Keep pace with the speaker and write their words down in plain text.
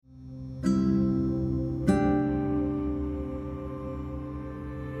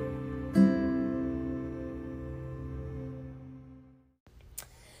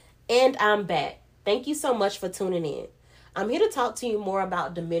And I'm back. Thank you so much for tuning in. I'm here to talk to you more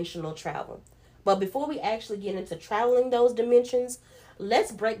about dimensional travel. But before we actually get into traveling those dimensions,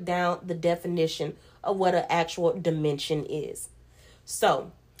 let's break down the definition of what an actual dimension is.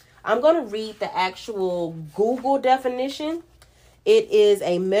 So, I'm going to read the actual Google definition. It is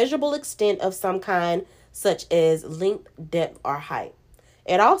a measurable extent of some kind, such as length, depth, or height.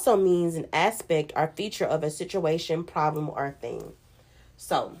 It also means an aspect or feature of a situation, problem, or thing.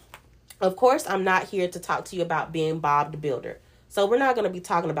 So, of course, I'm not here to talk to you about being Bob the Builder. So we're not going to be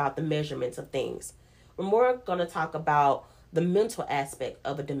talking about the measurements of things. We're more going to talk about the mental aspect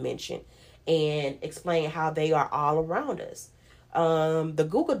of a dimension and explain how they are all around us. The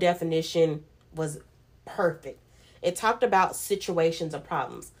Google definition was perfect. It talked about situations or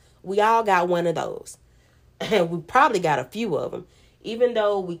problems. We all got one of those. And we probably got a few of them. Even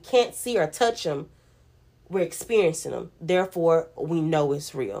though we can't see or touch them, we're experiencing them. Therefore, we know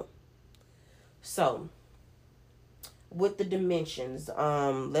it's real. So, with the dimensions,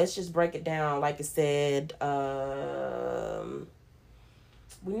 let's just break it down. Like I said,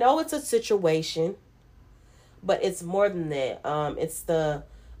 we know it's a situation, but it's more than that. It's the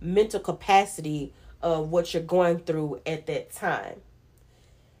mental capacity of what you're going through at that time.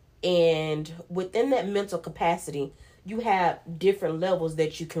 And within that mental capacity, you have different levels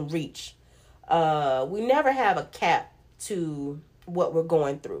that you can reach. We never have a cap to what we're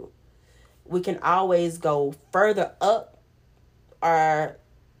going through. We can always go further up or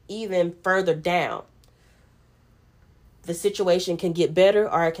even further down. The situation can get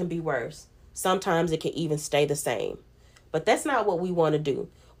better or it can be worse. Sometimes it can even stay the same. But that's not what we want to do.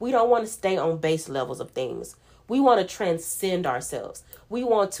 We don't want to stay on base levels of things. We want to transcend ourselves. We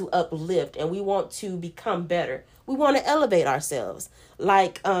want to uplift and we want to become better. We want to elevate ourselves.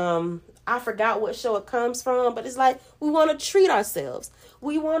 Like, I forgot what show it comes from, but it's like we want to treat ourselves.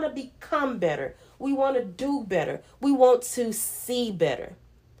 We want to become better. We want to do better. We want to see better.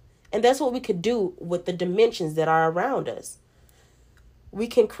 And that's what we could do with the dimensions that are around us. We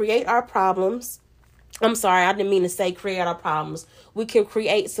can create our problems. I'm sorry, I didn't mean to say create our problems. We can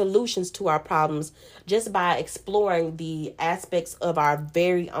create solutions to our problems just by exploring the aspects of our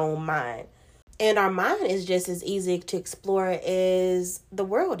very own mind. And our mind is just as easy to explore as the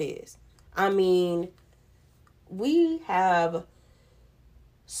world is. I mean, we have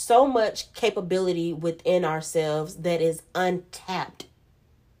so much capability within ourselves that is untapped.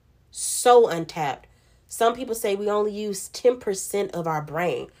 So untapped. Some people say we only use 10% of our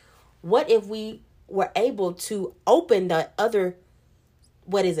brain. What if we were able to open the other,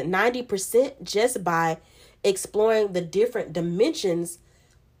 90% just by exploring the different dimensions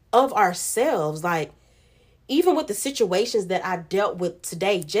of ourselves? Like, even with the situations that I dealt with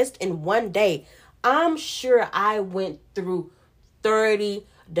today, just in one day, I'm sure I went through 30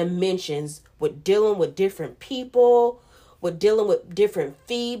 dimensions with dealing with different people, with dealing with different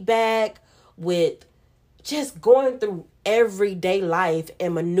feedback, with just going through everyday life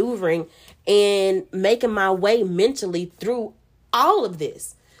and maneuvering and making my way mentally through all of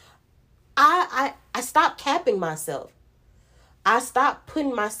this. I stopped capping myself. I stopped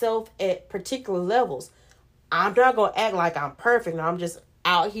putting myself at particular levels. I'm not going to act like I'm perfect. I'm just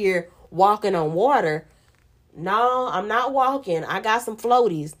out here walking on water. No, I'm not walking. I got some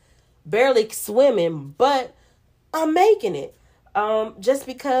floaties. Barely swimming, but I'm making it. Just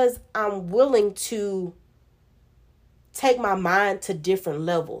because I'm willing to take my mind to different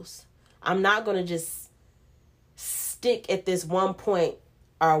levels. I'm not going to just stick at this one point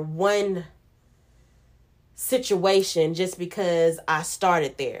or one situation just because I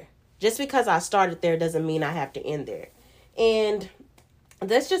started there. Just because I started there doesn't mean I have to end there. And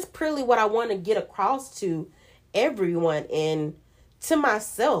that's just purely what I want to get across to everyone and to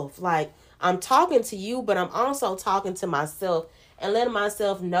myself. Like, I'm talking to you, but I'm also talking to myself and letting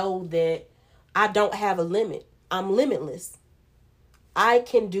myself know that I don't have a limit. I'm limitless. I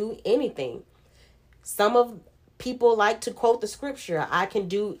can do anything. Some of people like to quote the scripture, I can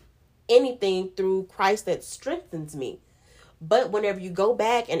do anything through Christ that strengthens me. But whenever you go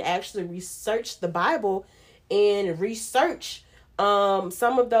back and actually research the Bible and research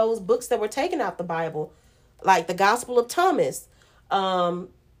some of those books that were taken out the Bible, like the Gospel of Thomas,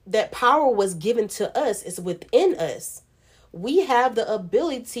 that power was given to us, is within us. We have the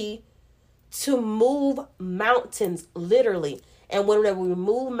ability to move mountains, literally. And whenever we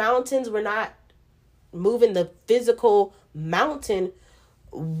move mountains, we're not moving the physical mountain.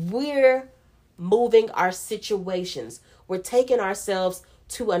 We're moving our situations. We're taking ourselves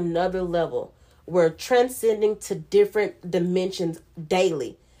to another level. We're transcending to different dimensions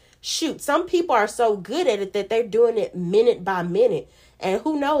daily. Shoot, some people are so good at it that they're doing it minute by minute. And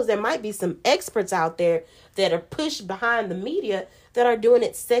who knows, there might be some experts out there that are pushed behind the media that are doing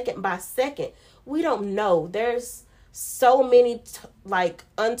it second by second. We don't know. There's so many like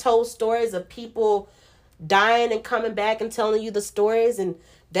untold stories of people dying and coming back and telling you the stories, and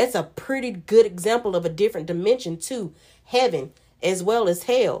that's a pretty good example of a different dimension too, heaven as well as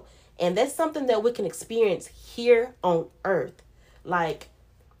hell. And that's something that we can experience here on earth. Like,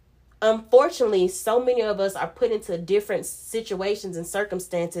 unfortunately, so many of us are put into different situations and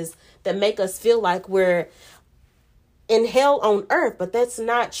circumstances that make us feel like we're in hell on earth, but that's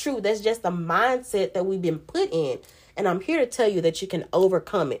not true. That's just the mindset that we've been put in. And I'm here to tell you that you can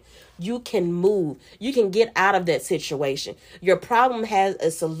overcome it. You can move. You can get out of that situation. Your problem has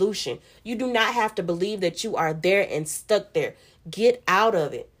a solution. You do not have to believe that you are there and stuck there. Get out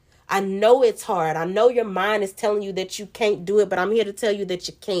of it. I know it's hard. I know your mind is telling you that you can't do it, but I'm here to tell you that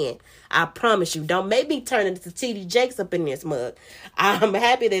you can. I promise you. Don't make me turn into TD Jakes up in this mug. I'm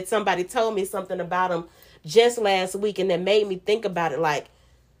happy that somebody told me something about him just last week, and that made me think about it. Like,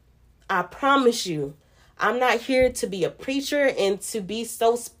 I promise you, I'm not here to be a preacher and to be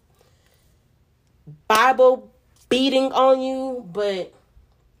so Bible beating on you, but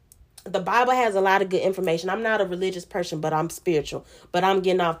the Bible has a lot of good information. I'm not a religious person, but I'm spiritual. But I'm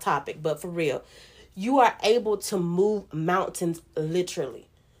getting off topic. But for real, you are able to move mountains literally.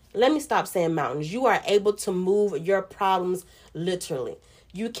 Let me stop saying mountains. You are able to move your problems literally.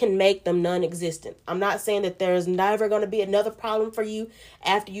 You can make them non-existent. I'm not saying that there's never going to be another problem for you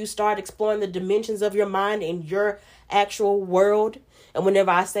after you start exploring the dimensions of your mind and your actual world. And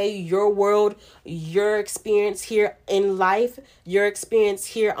whenever I say your world, your experience here in life, your experience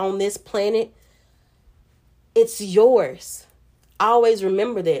here on this planet, it's yours. Always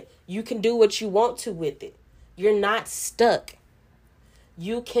remember that you can do what you want to with it. You're not stuck.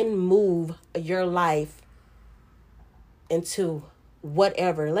 You can move your life into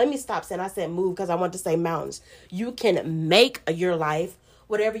whatever. Let me stop saying I said move because I want to say mountains. You can make your life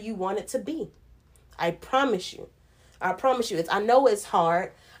whatever you want it to be. I promise you. I promise you. I know it's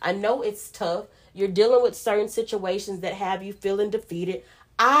hard. I know it's tough. You're dealing with certain situations that have you feeling defeated.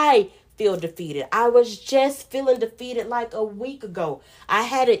 I feel defeated. I was just feeling defeated like a week ago. I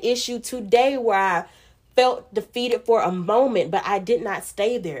had an issue today where I felt defeated for a moment, but I did not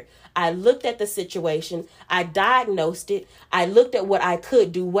stay there. I looked at the situation. I diagnosed it. I looked at what I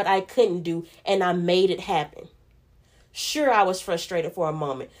could do, what I couldn't do, and I made it happen. Sure, I was frustrated for a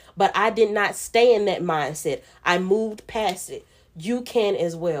moment, but I did not stay in that mindset. I moved past it. You can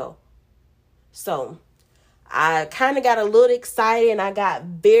as well. So I kind of got a little excited and I got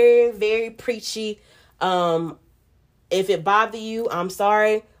very, very preachy. If it bothered you, I'm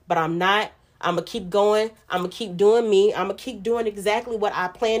sorry, but I'm not. I'm going to keep going. I'm going to keep doing me. I'm going to keep doing exactly what I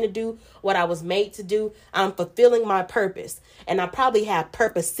plan to do, what I was made to do. I'm fulfilling my purpose. And I probably have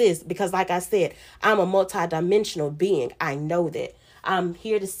purposes because, like I said, I'm a multidimensional being. I know that. I'm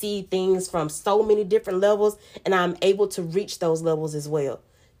here to see things from so many different levels, and I'm able to reach those levels as well.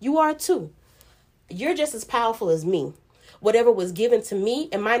 You are too. You're just as powerful as me. Whatever was given to me,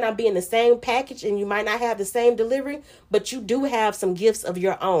 it might not be in the same package and you might not have the same delivery, but you do have some gifts of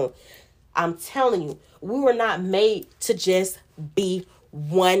your own. I'm telling you, we were not made to just be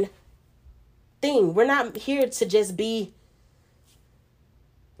one thing. We're not here to just be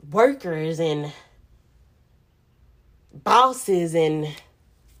workers and bosses and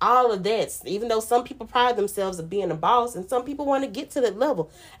all of that. Even though some people pride themselves of being a boss and some people want to get to that level.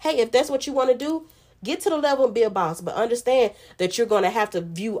 Hey, if that's what you want to do, get to the level and be a boss. But understand that you're going to have to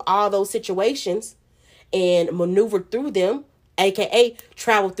view all those situations and maneuver through them, aka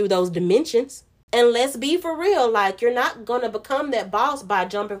travel through those dimensions. And let's be for real, like, you're not going to become that boss by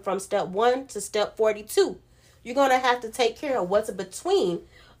jumping from step 1 to step 42. You're going to have to take care of what's between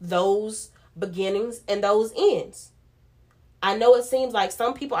those beginnings and those ends. I know it seems like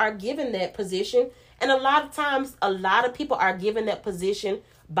some people are given that position, and a lot of times a lot of people are given that position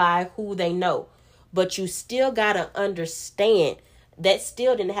by who they know. But you still got to understand that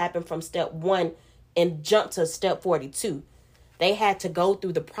still didn't happen from step 1 and jump to step 42. They had to go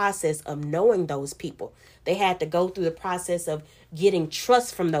through the process of knowing those people. They had to go through the process of getting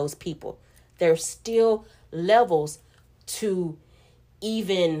trust from those people. There's still levels to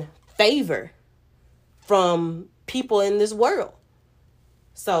even favor from people in this world.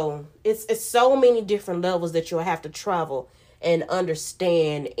 So it's so many different levels that you'll have to travel and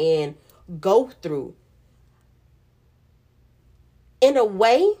understand and go through. In a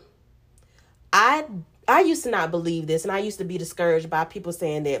way, I used to not believe this, and I used to be discouraged by people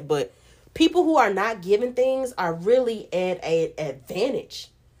saying that, but people who are not given things are really at an advantage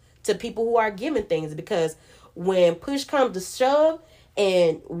to people who are given things, because when push comes to shove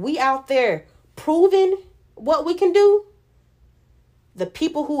and we out there proving what we can do, the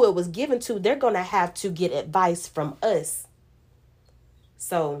people who it was given to, they're going to have to get advice from us.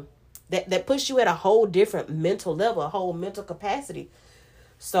 So that puts you at a whole different mental level, a whole mental capacity.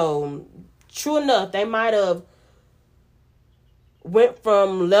 So true enough, they might have went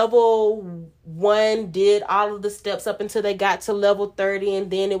from level 1, did all of the steps up until they got to level 30,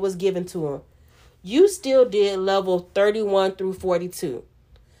 and then it was given to them. You still did level 31 through 42.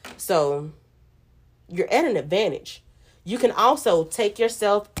 So you're at an advantage. You can also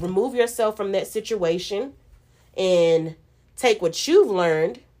remove yourself from that situation and take what you've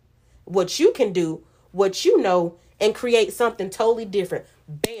learned, what you can do, what you know, and create something totally different.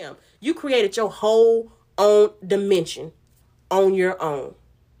 Bam. You created your whole own dimension on your own.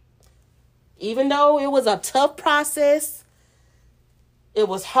 Even though it was a tough process, it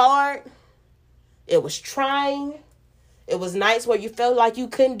was hard, it was trying, it was nights where you felt like you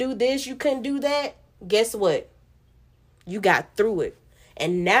couldn't do this, you couldn't do that. Guess what? You got through it.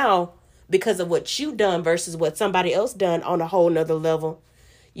 And now, because of what you done versus what somebody else done on a whole nother level,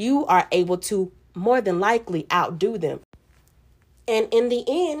 you are able to more than likely outdo them. And in the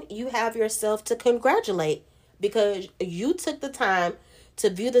end, you have yourself to congratulate because you took the time to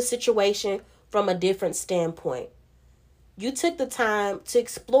view the situation from a different standpoint. You took the time to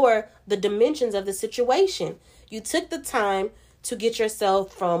explore the dimensions of the situation. You took the time to get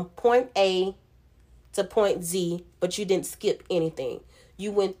yourself from point A to point Z, but you didn't skip anything.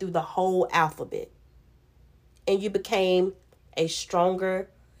 You went through the whole alphabet. And you became a stronger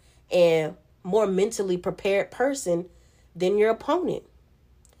and more mentally prepared person than your opponent.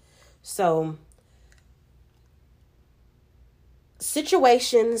 So,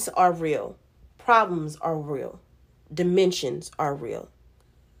 situations are real. Problems are real. Dimensions are real.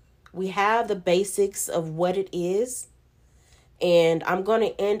 We have the basics of what it is. And I'm going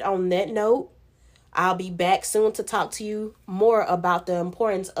to end on that note. I'll be back soon to talk to you more about the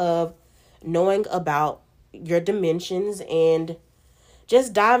importance of knowing about your dimensions and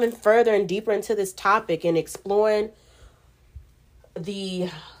just diving further and deeper into this topic and exploring the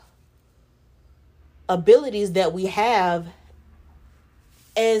abilities that we have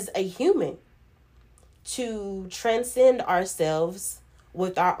as a human to transcend ourselves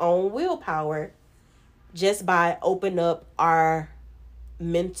with our own willpower just by opening up our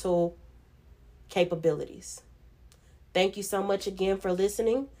mental capabilities. Thank you so much again for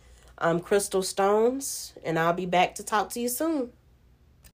listening. I'm Crystal Stones, and I'll be back to talk to you soon.